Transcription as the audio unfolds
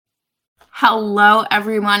Hello,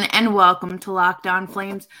 everyone, and welcome to Locked On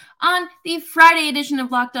Flames. On the Friday edition of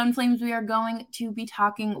Locked On Flames, we are going to be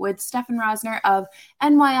talking with Stefan Rosner of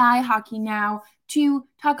NYI Hockey Now to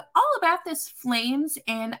talk all about this Flames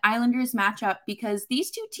and Islanders matchup because these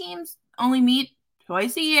two teams only meet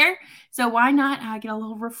twice a year. So why not get a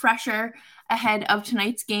little refresher ahead of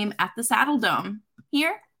tonight's game at the Saddle Dome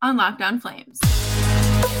here on Locked On Flames.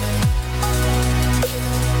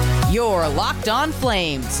 You're Locked On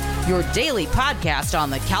Flames, your daily podcast on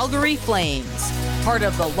the Calgary Flames. Part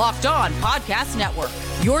of the Locked On Podcast Network,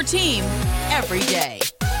 your team every day.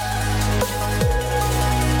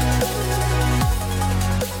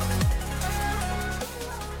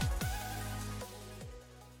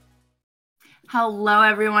 Hello,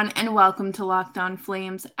 everyone, and welcome to Locked On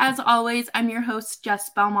Flames. As always, I'm your host, Jess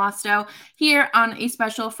Belmosto, here on a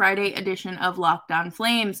special Friday edition of Locked On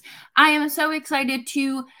Flames. I am so excited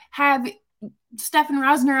to have Stefan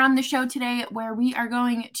Rosner on the show today, where we are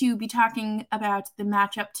going to be talking about the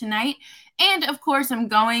matchup tonight. And, of course, I'm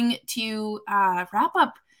going to wrap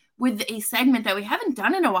up with a segment that we haven't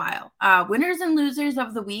done in a while. Winners and losers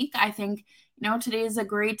of the week. I think, today is a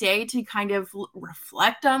great day to kind of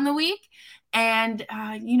reflect on the week. And,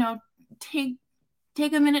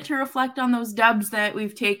 take a minute to reflect on those dubs that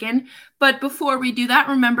we've taken. But before we do that,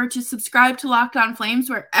 remember to subscribe to Locked On Flames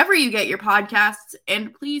wherever you get your podcasts.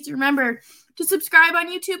 And please remember to subscribe on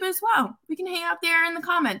YouTube as well. We can hang out there in the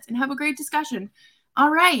comments and have a great discussion. All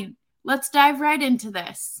right, let's dive right into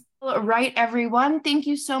this. All right, everyone. Thank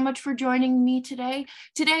you so much for joining me today.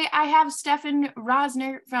 Today, I have Stefan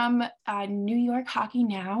Rosner from New York Hockey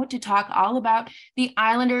Now to talk all about the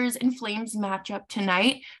Islanders and Flames matchup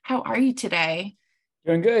tonight. How are you today?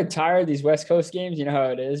 Doing good. Tired of these West Coast games. You know how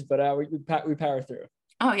it is, but we power through.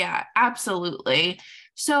 Oh, yeah, absolutely.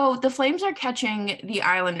 So the Flames are catching the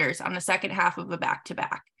Islanders on the second half of a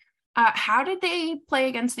back-to-back. How did they play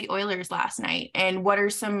against the Oilers last night? And what are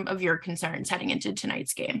some of your concerns heading into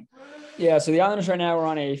tonight's game? Yeah, so the Islanders right now are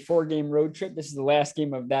on a 4-game road trip. This is the last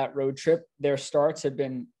game of that road trip. Their starts have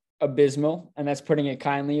been abysmal, and that's putting it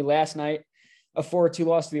kindly. Last night, a 4-2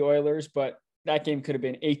 loss to the Oilers, but that game could have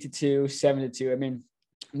been 8-2, 7-2. I mean,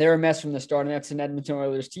 they're a mess from the start, and that's an Edmonton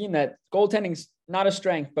Oilers team that goaltending's not a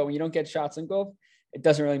strength, but when you don't get shots on goal, it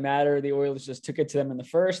doesn't really matter. The Oilers just took it to them in the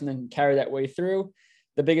first and then carried that way through.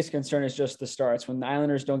 The biggest concern is just the starts. When the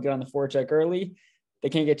Islanders don't get on the forecheck early, they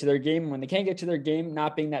can't get to their game. When they can't get to their game,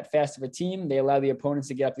 not being that fast of a team, they allow the opponents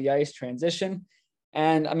to get up the ice, transition.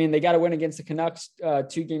 And, I mean, they got to win against the Canucks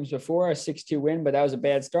 2 games before, a 6-2 win, but that was a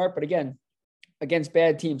bad start. But, again, against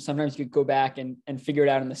bad teams, sometimes you could go back and figure it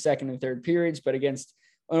out in the second and third periods. But against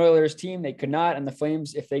an Oilers team, they could not. And the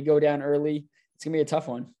Flames, if they go down early, it's going to be a tough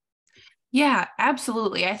one. Yeah,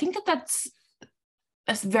 absolutely. I think that's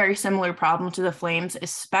a very similar problem to the Flames,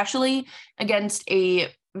 especially against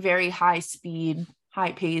a very high-speed,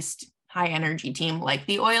 high-paced, high-energy team like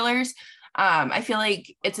the Oilers. I feel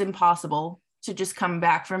like it's impossible to just come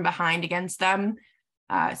back from behind against them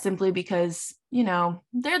simply because,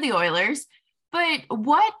 they're the Oilers. But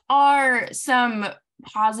what are some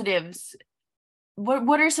positives?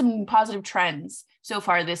 What are some positive trends so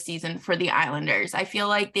far this season for the Islanders? I feel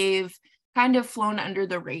like they've kind of flown under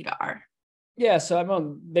the radar. Yeah,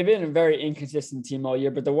 so they've been a very inconsistent team all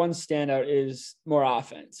year, but the one standout is more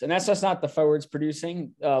offense. And that's just not the forwards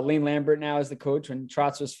producing. Lane Lambert now is the coach. When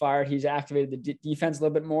Trotz was fired, he's activated the defense a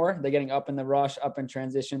little bit more. They're getting up in the rush, up in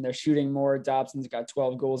transition. They're shooting more. Dobson's got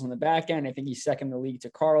 12 goals on the back end. I think he's second in the league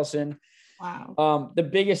to Carlson. Wow. The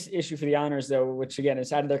biggest issue for the Islanders, though, which, again,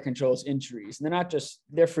 is out of their control, is injuries. And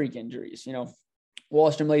they're freak injuries.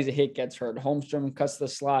 Wahlstrom lays a hit, gets hurt. Holmstrom cuts the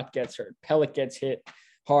slot, gets hurt. Pellick gets hit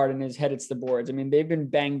hard and his head hits the boards. I mean, they've been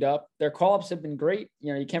banged up. Their call-ups have been great.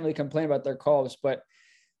 You can't really complain about their call-ups, but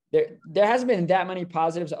there hasn't been that many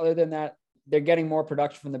positives other than that they're getting more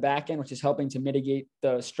production from the back end, which is helping to mitigate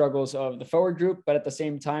the struggles of the forward group. But at the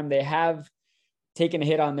same time, they have taken a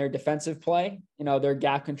hit on their defensive play. Their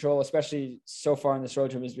gap control, especially so far in this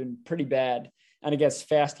road trip, has been pretty bad. And against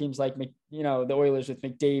fast teams like, the Oilers with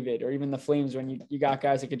McDavid, or even the Flames, when you got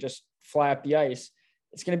guys that could just fly up the ice,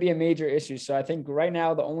 it's going to be a major issue. So I think right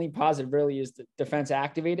now the only positive really is the defense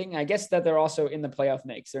activating. I guess that they're also in the playoff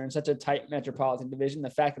mix. They're in such a tight metropolitan division. The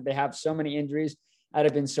fact that they have so many injuries that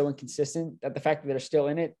have been so inconsistent, that the fact that they're still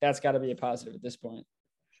in it, that's got to be a positive at this point.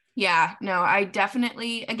 Yeah, no, I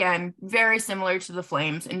definitely, again, very similar to the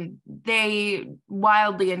Flames, and they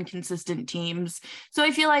wildly inconsistent teams. So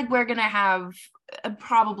I feel like we're going to have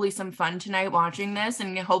probably some fun tonight watching this,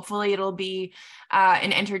 and hopefully it'll be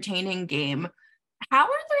an entertaining game. How are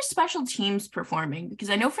their special teams performing? Because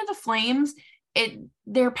I know for the Flames,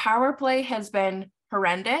 their power play has been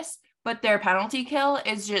horrendous, but their penalty kill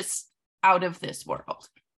is just out of this world.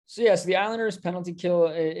 So yes, the Islanders penalty kill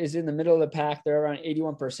is in the middle of the pack. They're around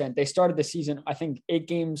 81%. They started the season, I think 8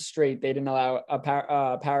 games straight. They didn't allow a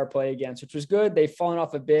power play against, which was good. They've fallen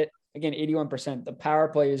off a bit. Again, 81%. The power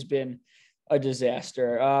play has been a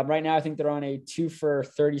disaster. Right now, I think they're on a 2 for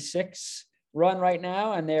 36 run right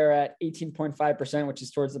now, and they're at 18.5%, which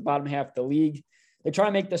is towards the bottom half of the league. They try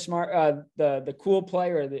to make the smart, the cool play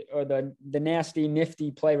or the nasty,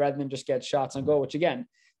 nifty play rather than just get shots on goal, which again,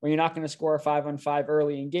 when you're not going to score 5-on-5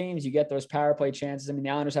 early in games, you get those power play chances. I mean, the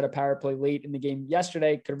Islanders had a power play late in the game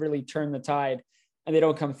yesterday, could really turn the tide, and they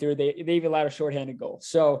don't come through. They've allowed a shorthanded goal.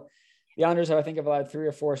 So the Islanders have, I think, allowed 3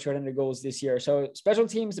 or 4 shorthanded goals this year. So special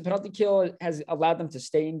teams, the penalty kill has allowed them to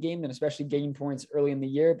stay in game and especially gain points early in the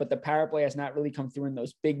year, but the power play has not really come through in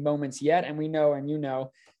those big moments yet. And we know, and you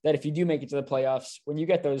know, that if you do make it to the playoffs, when you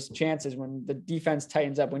get those chances, when the defense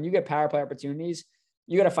tightens up, when you get power play opportunities,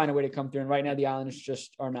 you got to find a way to come through. And right now the Islanders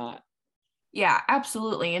just are not. Yeah,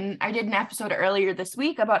 absolutely. And I did an episode earlier this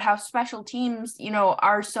week about how special teams,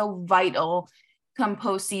 are so vital come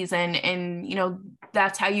postseason, and,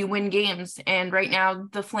 that's how you win games. And right now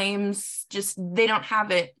the Flames they don't have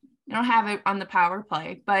it. They don't have it on the power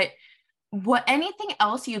play. But anything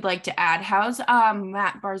else you'd like to add? How's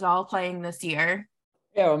Matt Barzal playing this year?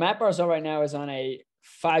 Yeah, well, Matt Barzal right now is on a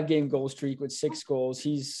 5-game goal streak with 6 goals.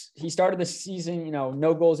 He started the season,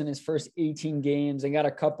 no goals in his first 18 games and got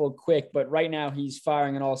a couple quick, but right now he's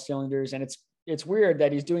firing on all cylinders. And it's weird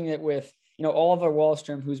that he's doing it with, Oliver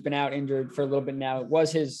Wahlstrom, who's been out injured for a little bit now,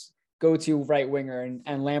 was his go-to right winger,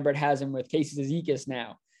 and Lambert has him with Casey Cizikas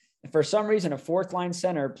now. And for some reason, a 4th-line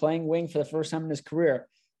center playing wing for the first time in his career,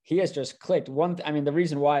 he has just clicked. The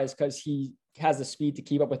reason why is because he has the speed to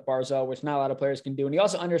keep up with Barzal, which not a lot of players can do. And he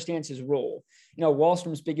also understands his role.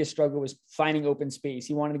 Wahlstrom's biggest struggle was finding open space.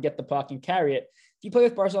 He wanted to get the puck and carry it. If you play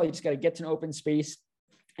with Barzal, you just got to get to an open space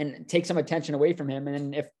and take some attention away from him. And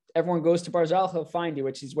then if everyone goes to Barzal, he'll find you,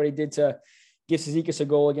 which is what he did to give Cizikas a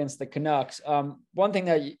goal against the Canucks. One thing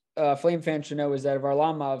that Flame fans should know is that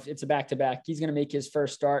Varlamov, it's a back-to-back. He's going to make his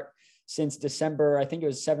first start since December, I think it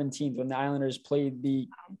was 17th, when the Islanders played the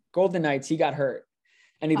Golden Knights. He got hurt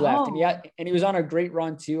and he left. And he was on a great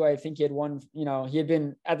run too. I think he had won, he had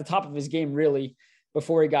been at the top of his game really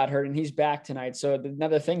before he got hurt, and he's back tonight. So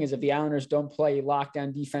another thing is, if the Islanders don't play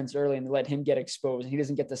lockdown defense early and let him get exposed and he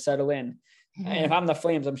doesn't get to settle in, and if I'm the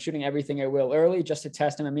Flames, I'm shooting everything I will early just to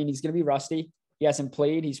test him. I mean, he's going to be rusty. He hasn't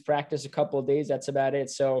played. He's practiced a couple of days. That's about it.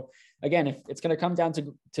 So again, if it's going to come down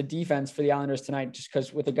to defense for the Islanders tonight, just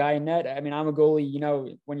because with a guy in net, I mean, I'm a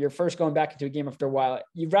goalie, when you're first going back into a game after a while,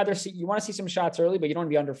 you want to see some shots early, but you don't want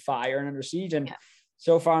to be under fire and under siege. And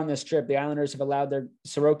so far on this trip, the Islanders have allowed their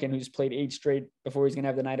Sorokin, who's played 8 straight before he's going to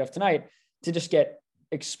have the night off tonight, to just get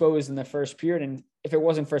exposed in the first period. And if it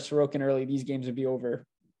wasn't for Sorokin early, these games would be over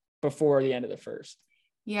before the end of the first.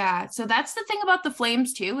 Yeah. So that's the thing about the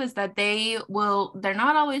Flames too, is that they're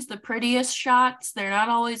not always the prettiest shots. They're not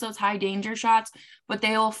always those high danger shots, but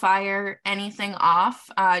they will fire anything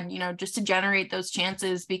off, just to generate those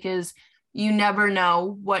chances, because you never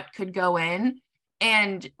know what could go in.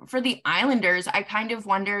 And for the Islanders, I kind of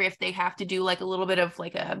wonder if they have to do like a little bit of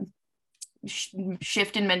like a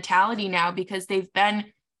shift in mentality now, because they've been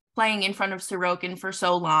playing in front of Sorokin for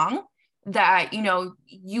so long that,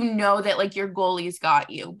 that like your goalie's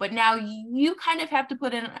got you, but now you kind of have to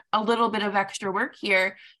put in a little bit of extra work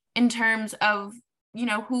here in terms of,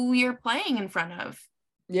 who you're playing in front of.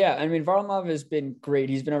 Yeah. I mean, Varlamov has been great.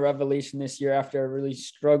 He's been a revelation this year after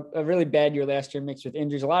a really bad year last year mixed with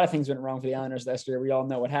injuries. A lot of things went wrong for the Islanders last year. We all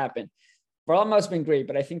know what happened. Varlamov's been great,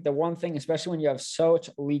 but I think the one thing, especially when you have such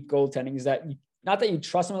elite goaltending, is that not that you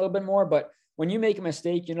trust him a little bit more, but when you make a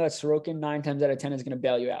mistake, that Sorokin 9 times out of 10 is going to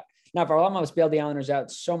bail you out. Now, Varlamov's bailed the Islanders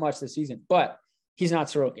out so much this season, but he's not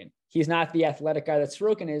Sorokin. He's not the athletic guy that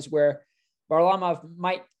Sorokin is, where Varlamov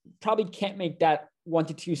probably can't make that 1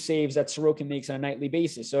 to 2 saves that Sorokin makes on a nightly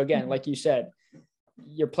basis. So again, like you said,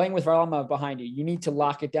 you're playing with Varlamov behind you. You need to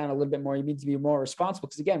lock it down a little bit more. You need to be more responsible,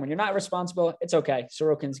 because again, when you're not responsible, it's okay.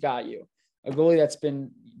 Sorokin's got you. A goalie that's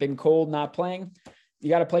been cold, not playing, you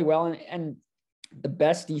got to play well. And the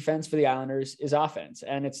best defense for the Islanders is offense.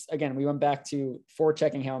 And it's, again, we went back to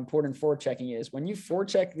forechecking, how important forechecking is. When you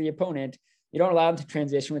forecheck the opponent, you don't allow them to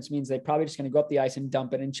transition, which means they're probably just going to go up the ice and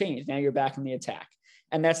dump it and change. Now you're back in the attack.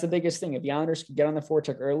 And that's the biggest thing. If the Islanders can get on the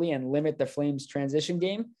forecheck early and limit the Flames transition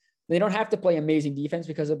game, they don't have to play amazing defense,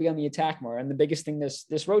 because they'll be on the attack more. And the biggest thing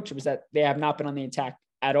this road trip is that they have not been on the attack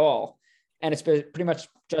at all. And it's been pretty much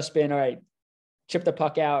just been, all right, chip the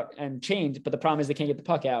puck out and change. But the problem is they can't get the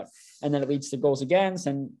puck out. And then it leads to goals against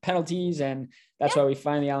and penalties. And that's why we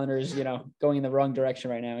find the Islanders, going in the wrong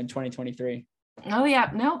direction right now in 2023. Oh, yeah.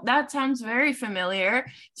 No, that sounds very familiar.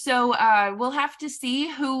 So we'll have to see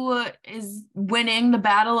who is winning the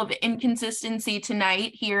battle of inconsistency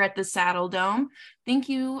tonight here at the Saddle Dome. Thank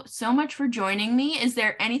you so much for joining me. Is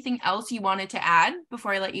there anything else you wanted to add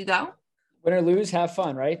before I let you go? Win or lose, have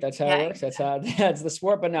fun, right? That's how it works. That's the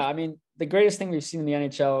sport. But no, I mean, the greatest thing we've seen in the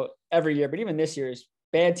NHL every year, but even this year, is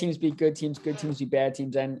bad teams beat good teams beat bad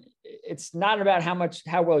teams. And it's not about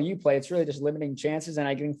how well you play. It's really just limiting chances. And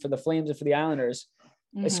I think for the Flames and for the Islanders,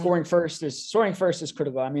 scoring first is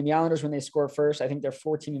critical. I mean, the Islanders, when they score first, I think they're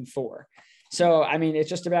 14-4. So, I mean, it's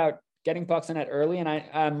just about getting pucks in that early. And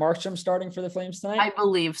Markstrom starting for the Flames tonight. I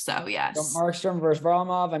believe so. Yes. So Markstrom versus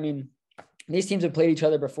Varlamov. I mean, these teams have played each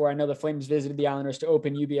other before. I know the Flames visited the Islanders to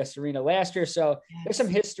open UBS Arena last year. So there's some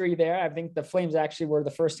history there. I think the Flames actually were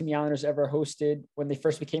the first team the Islanders ever hosted when they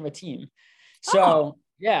first became a team. So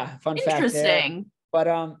fun fact there. Interesting. But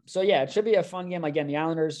it should be a fun game. Again, the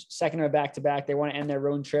Islanders, second of a back-to-back. They want to end their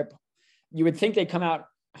road trip. You would think they'd come out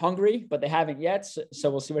hungry, but they haven't yet. So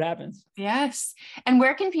we'll see what happens. Yes. And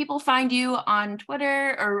where can people find you on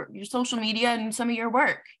Twitter or your social media and some of your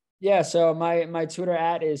work? Yeah, so my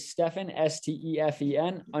Twitter is Stephen,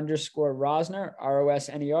 STEFEN _Rosner,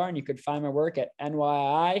 ROSNER, and you could find my work at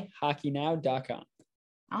NYIHockeyNow.com.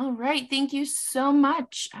 All right. Thank you so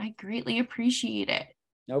much. I greatly appreciate it.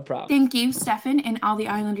 No problem. Thank you, Stefan, and all the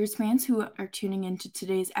Islanders fans who are tuning into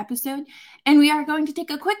today's episode. And we are going to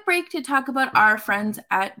take a quick break to talk about our friends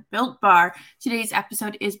at Built Bar. Today's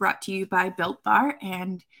episode is brought to you by Built Bar,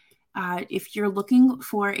 and if you're looking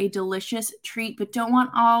for a delicious treat but don't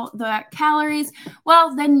want all the calories,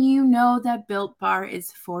 well, then you know that Built Bar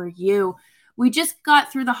is for you. We just got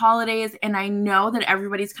through the holidays, and I know that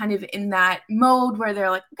everybody's kind of in that mode where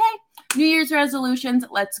they're like, okay, New Year's resolutions,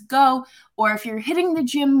 let's go. Or if you're hitting the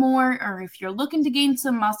gym more, or if you're looking to gain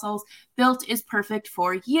some muscles, Built is perfect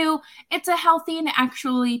for you. It's a healthy and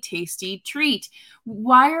actually tasty treat.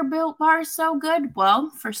 Why are Built Bars so good? Well,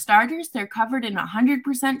 for starters, they're covered in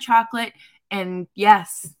 100% chocolate. And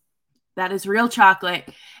yes, that is real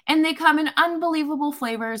chocolate. And they come in unbelievable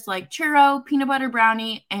flavors like churro, peanut butter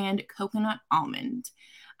brownie, and coconut almond.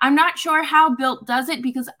 I'm not sure how Built does it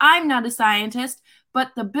because I'm not a scientist,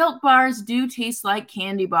 but the Built Bars do taste like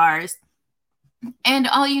candy bars. And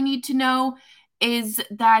all you need to know is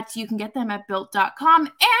that you can get them at Built.com,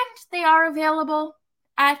 and they are available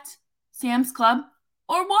at Sam's Club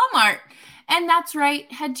or Walmart. And that's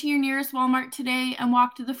right, head to your nearest Walmart today and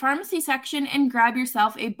walk to the pharmacy section and grab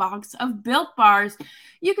yourself a box of Built Bars.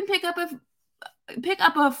 You can pick up a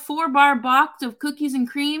 4-bar box of cookies and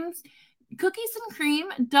cream,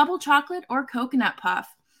 double chocolate, or coconut puff.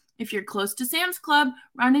 If you're close to Sam's Club,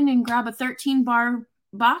 run in and grab a 13-bar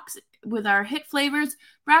box with our hit flavors,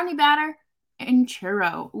 brownie batter, and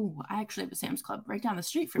churro. Ooh, I actually have a Sam's Club right down the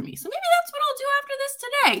street from me, so maybe that's what I'll do after this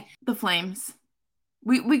today. The Flames.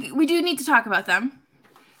 We do need to talk about them.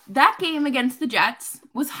 That game against the Jets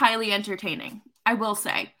was highly entertaining, I will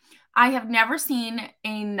say. I have never seen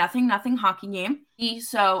a nothing hockey game be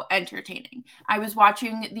so entertaining. I was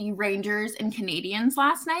watching the Rangers and Canadiens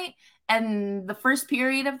last night, and the first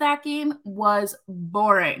period of that game was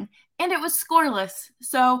boring, and it was scoreless.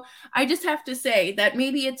 So I just have to say that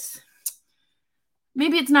maybe it's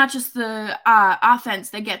not just the offense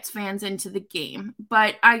that gets fans into the game,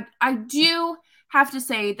 but I do have to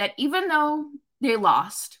say that even though they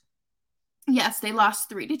lost, yes, they lost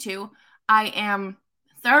 3-2, I am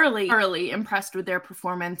thoroughly impressed with their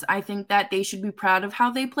performance. I think that they should be proud of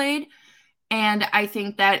how they played, and I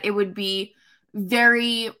think that it would be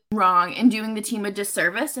very wrong and doing the team a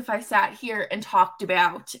disservice if I sat here and talked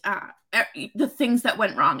about the things that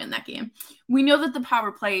went wrong in that game. We know that the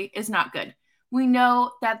power play is not good. We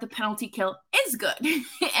know that the penalty kill is good.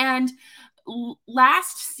 And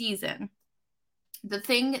last season, the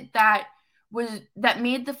thing that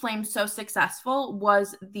made the Flames so successful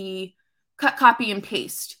was the cut, copy, and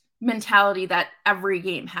paste mentality that every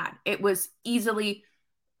game had. It was easily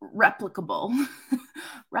replicable.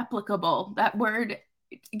 Replicable. That word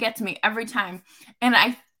gets me every time.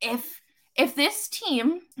 And if this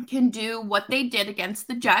team can do what they did against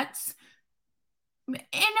the Jets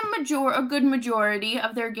in a good majority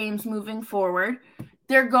of their games moving forward,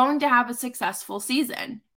 they're going to have a successful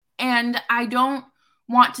season. And I don't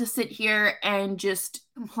want to sit here and just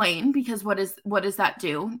complain, because what does that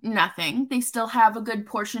do? Nothing. They still have a good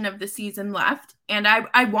portion of the season left, and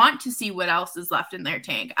I want to see what else is left in their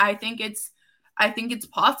tank. I think it's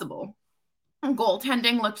possible.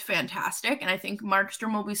 Goaltending looked fantastic, and I think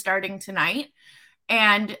Markstrom will be starting tonight.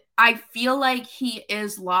 And I feel like he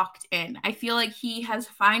is locked in. I feel like he has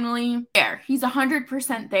finally there. He's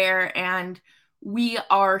 100% there, and we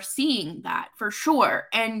are seeing that for sure.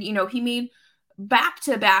 And, he made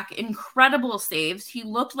back-to-back incredible saves. He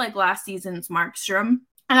looked like last season's Markstrom,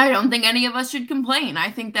 and I don't think any of us should complain.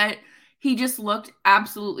 I think that he just looked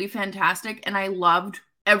absolutely fantastic, and I loved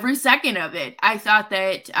every second of it. I thought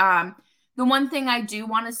that the one thing I do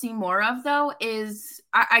want to see more of, though, is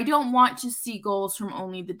I don't want to see goals from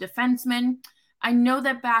only the defensemen. I know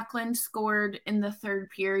that Backlund scored in the third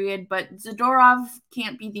period, but Zadorov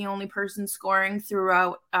can't be the only person scoring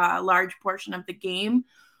throughout a large portion of the game.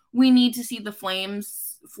 We need to see the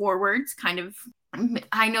Flames forwards kind of.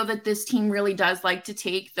 I know that this team really does like to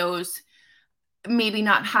take those maybe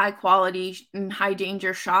not high quality and high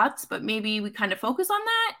danger shots, but maybe we kind of focus on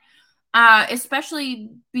that. Especially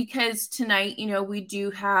because tonight, we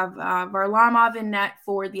do have Varlamov in net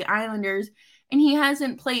for the Islanders, and he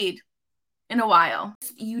hasn't played in a while.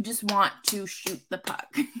 You just want to shoot the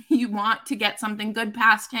puck. You want to get something good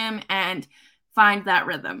past him and find that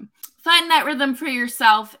rhythm. Find that rhythm for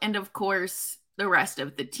yourself and, of course, the rest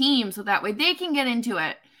of the team, so that way they can get into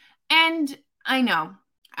it. And I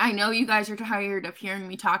know you guys are tired of hearing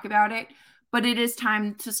me talk about it, but it is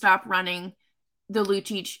time to stop running the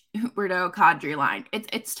Lucic, Huberdeau, Kadri line.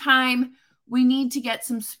 It's time. We need to get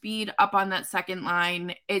some speed up on that second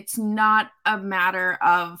line. It's not a matter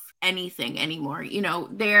of anything anymore.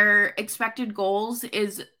 Their expected goals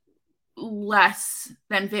is less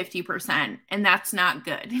than 50%, and that's not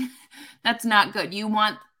good. That's not good. You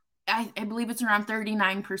want, I believe it's around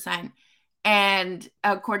 39%, and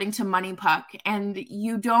according to Money Puck, and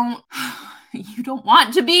you don't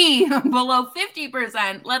want to be below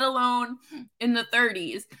 50%, let alone in the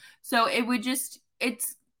 30s. So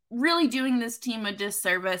it's really doing this team a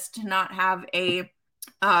disservice to not have a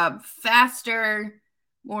faster,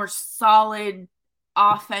 more solid,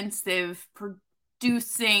 offensive,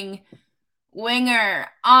 producing winger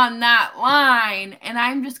on that line. And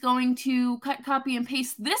I'm just going to cut, copy, and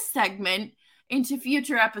paste this segment into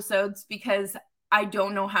future episodes because I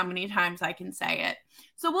don't know how many times I can say it.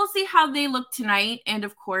 So we'll see how they look tonight. And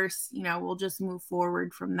of course, we'll just move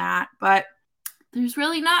forward from that. But there's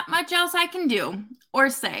really not much else I can do or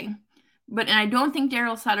say. And I don't think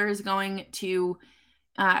Daryl Sutter is going to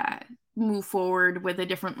move forward with a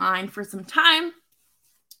different line for some time.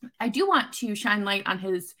 I do want to shine light on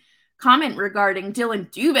his comment regarding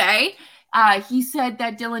Dylan Dubé. He said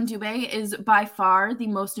that Dylan Dubé is by far the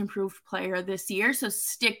most improved player this year. So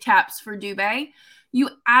stick taps for Dubé. You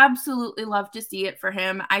absolutely love to see it for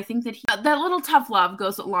him. I think that that little tough love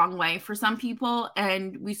goes a long way for some people.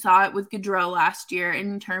 And we saw it with Gaudreau last year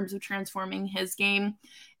in terms of transforming his game.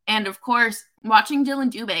 And of course, watching Dylan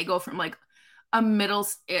Dubé go from like a middle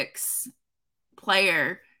six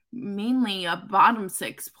player, mainly a bottom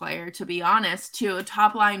six player, to be honest, to a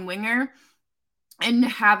top line winger and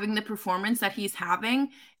having the performance that he's having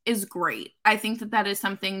is great. I think that is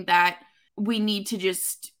something that we need to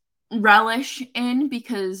just relish in,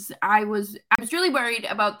 because I was really worried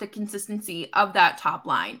about the consistency of that top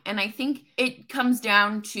line. And I think it comes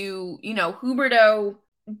down to, Huberdeau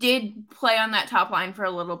did play on that top line for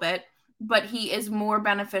a little bit, but he is more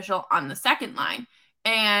beneficial on the second line.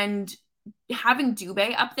 And having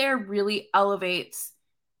Dubé up there really elevates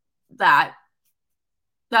that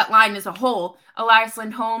line as a whole. Elias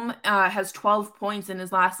Lindholm has 12 points in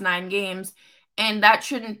his last 9 games, and that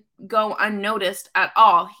shouldn't go unnoticed at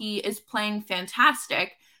all. He is playing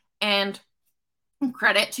fantastic, and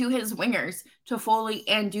credit to his wingers, Toffoli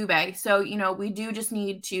and Dubé. So, we do just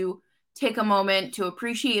need to take a moment to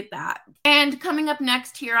appreciate that. And coming up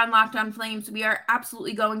next here on Locked On Flames, we are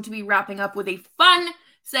absolutely going to be wrapping up with a fun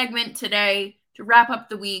segment today to wrap up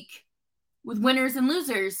the week with winners and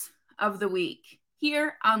losers of the week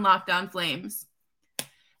here on Locked On Flames.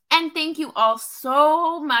 And thank you all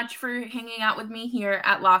so much for hanging out with me here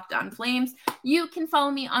at Locked On Flames. You can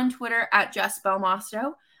follow me on Twitter at Jess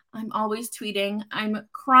Belmosto. I'm always tweeting. I'm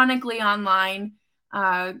chronically online.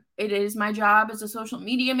 It is my job as a social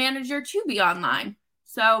media manager to be online.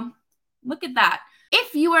 So look at that.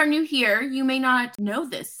 If you are new here, you may not know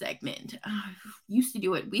this segment. I used to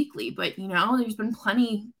do it weekly, but there's been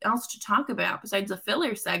plenty else to talk about besides a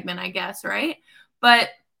filler segment, I guess, right? But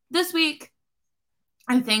this week,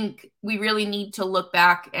 I think we really need to look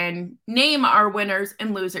back and name our winners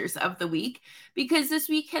and losers of the week, because this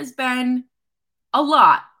week has been a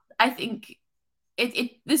lot. I think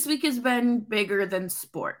this week has been bigger than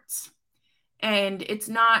sports. And it's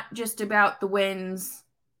not just about the wins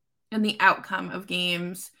and the outcome of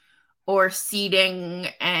games or seeding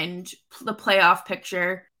and the playoff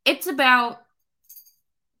picture. It's about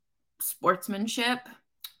sportsmanship,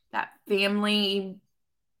 that family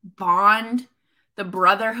bond, the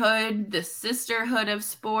brotherhood, the sisterhood of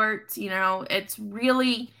sports. It's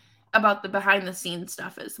really about the behind the scenes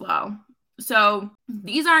stuff as well. So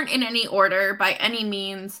these aren't in any order by any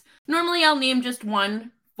means. Normally I'll name just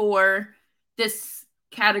one for this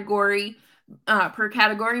category per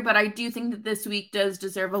category, but I do think that this week does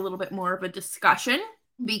deserve a little bit more of a discussion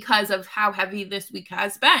because of how heavy this week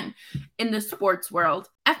has been in the sports world.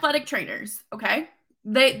 Athletic trainers, okay?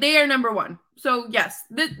 They are number one. So yes,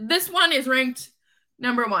 this one is ranked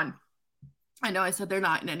number one. I know I said they're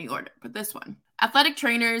not in any order, but this one. Athletic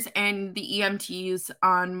trainers and the EMTs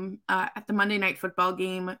on at the Monday Night Football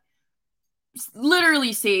game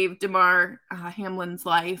literally saved Damar Hamlin's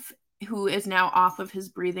life, who is now off of his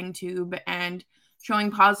breathing tube and showing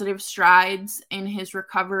positive strides in his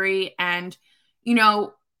recovery. And,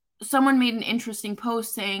 someone made an interesting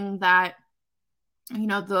post saying that,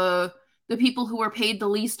 the people who were paid the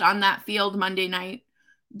least on that field Monday night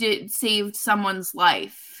saved someone's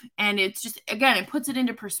life. And it's just, again, it puts it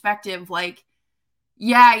into perspective. Like,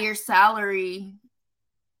 yeah, your salary,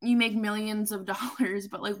 you make millions of dollars,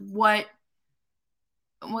 but like what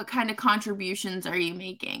kind of contributions are you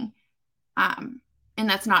making? And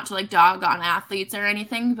that's not to like dog on athletes or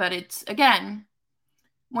anything, but it's, again,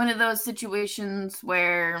 one of those situations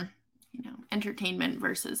where, entertainment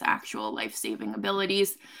versus actual life-saving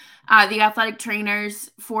abilities. The athletic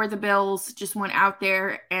trainers for the Bills just went out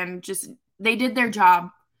there and they did their job.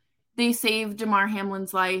 They saved Damar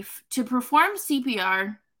Hamlin's life. To perform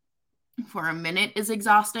CPR for a minute is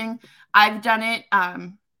exhausting. I've done it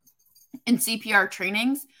in CPR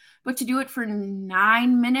trainings, but to do it for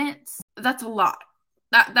 9 minutes, that's a lot.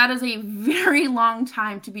 That is a very long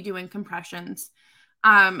time to be doing compressions.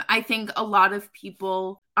 I think a lot of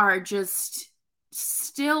people are just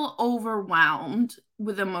still overwhelmed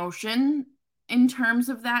with emotion in terms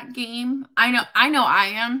of that game. I know I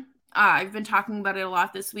am. I've been talking about it a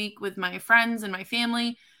lot this week with my friends and my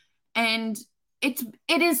family, and it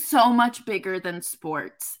is so much bigger than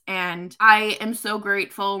sports. And I am so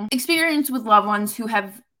grateful. Experience with loved ones who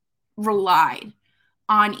have relied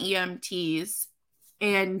on EMTs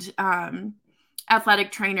and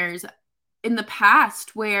athletic trainers in the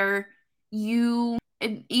past, where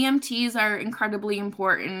EMTs are incredibly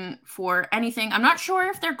important for anything. I'm not sure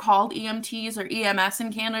if they're called EMTs or EMS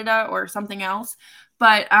in Canada or something else,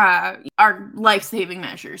 but are life-saving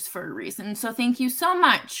measures for a reason. So thank you so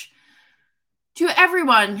much to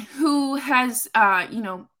everyone who has,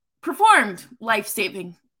 performed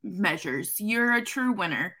life-saving measures. You're a true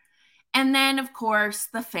winner. And then, of course,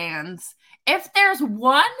 the fans. If there's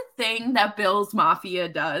one thing that Bills Mafia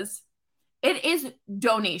does, it is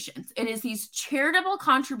donations. It is these charitable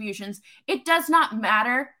contributions. It does not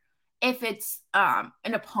matter if it's an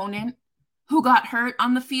opponent who got hurt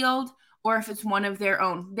on the field or if it's one of their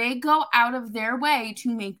own. They go out of their way to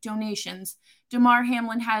make donations. Damar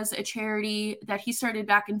Hamlin has a charity that he started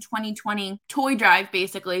back in 2020, toy drive,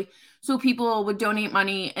 basically. So people would donate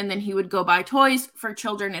money and then he would go buy toys for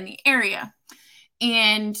children in the area.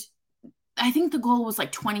 And I think the goal was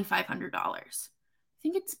like $2,500. I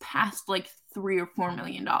think it's past like $3 or $4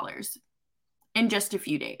 million in just a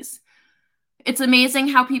few days. It's amazing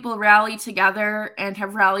how people rally together and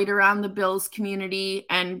have rallied around the Bills community,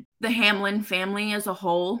 and the Hamlin family as a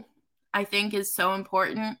whole, I think, is so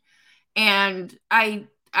important. And I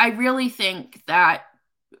really think that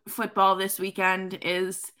football this weekend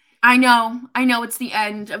is, I know it's the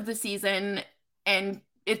end of the season and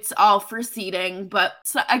it's all for seeding, but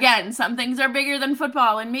again, some things are bigger than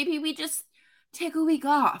football, and maybe we just take a week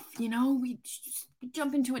off, we just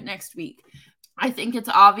jump into it next week. I think it's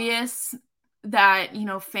obvious that,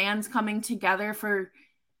 fans coming together for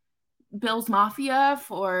Bills Mafia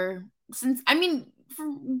for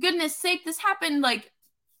goodness sake, this happened like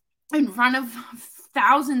in front of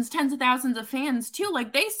thousands, tens of thousands of fans too.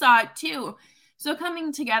 Like they saw it too. So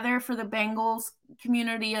coming together for the Bengals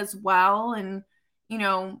community as well. And,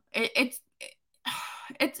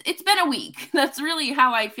 it's been a week. That's really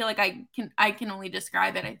how I feel like I can only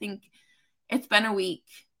describe it. I think it's been a week,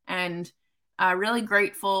 and really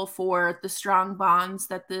grateful for the strong bonds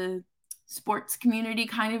that the sports community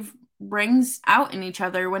kind of brings out in each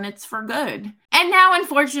other when it's for good. And now,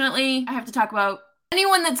 unfortunately, I have to talk about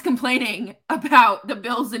anyone that's complaining about the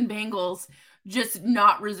Bills and Bengals just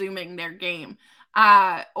not resuming their game,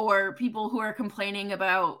 or people who are complaining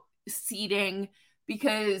about seeding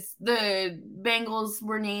because the Bengals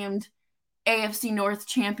were named AFC North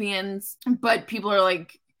champions, but people are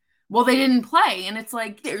like, well, they didn't play. And it's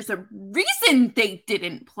like, there's a reason they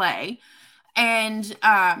didn't play. And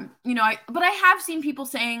but I have seen people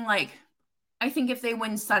saying, like, I think if they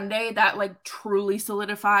win Sunday, that like truly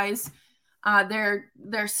solidifies their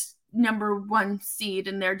number one seed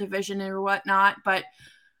in their division or whatnot. But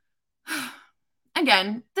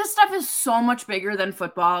again, this stuff is so much bigger than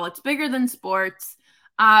football. It's bigger than sports.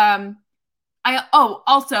 Also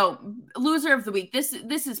loser of the week. This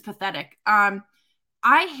is pathetic. I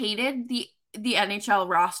hated the NHL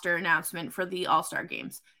roster announcement for the All-Star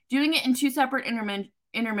games. Doing it in two separate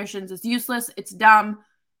intermissions is useless. It's dumb.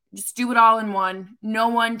 Just do it all in one. No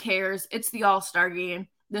one cares. It's the All-Star game.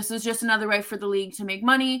 This is just another way for the league to make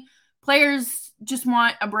money. Players just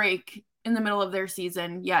want a break in the middle of their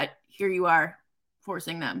season, yet here you are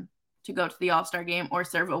forcing them to go to the All-Star game or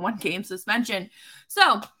serve a 1-game suspension. So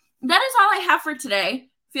that is all I have for today.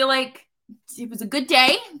 Feel like it was a good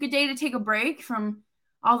day to take a break from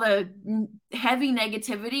all the heavy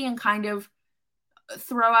negativity and kind of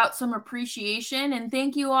throw out some appreciation. And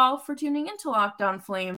thank you all for tuning into Locked On Flames.